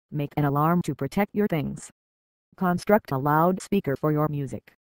Make an alarm to protect your things. Construct a loudspeaker for your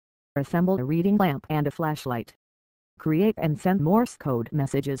music. Assemble a reading lamp and a flashlight. Create and send Morse code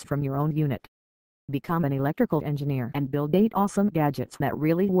messages from your own unit. Become an electrical engineer and build 8 awesome gadgets that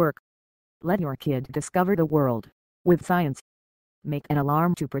really work. Let your kid discover the world with science. Make an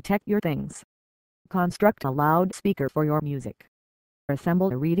alarm to protect your things. Construct a loudspeaker for your music.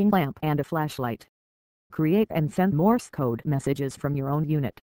 Assemble a reading lamp and a flashlight. Create and send Morse code messages from your own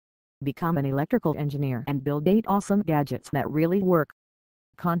unit. Become an electrical engineer and build 8 awesome gadgets that really work.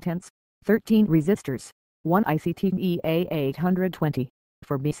 Contents: 13 resistors, 1 IC TBA 820,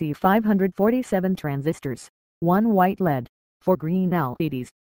 4 BC 547 transistors, 1 white LED, 4 green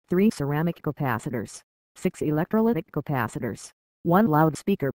LEDs, 3 ceramic capacitors, 6 electrolytic capacitors, 1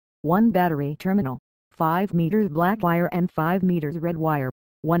 loudspeaker, 1 battery terminal, 5 meters black wire and 5 meters red wire,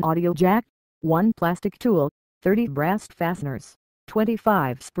 1 audio jack, 1 plastic tool, 30 brass fasteners,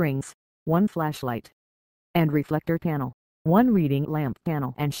 25 springs, 1 flashlight and reflector panel, 1 reading lamp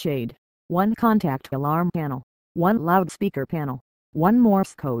panel and shade, 1 contact alarm panel, 1 loudspeaker panel, 1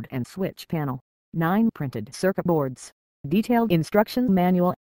 Morse code and switch panel, 9 printed circuit boards. Detailed instruction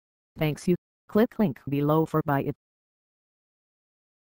manual. Thanks you. Click link below for buy it.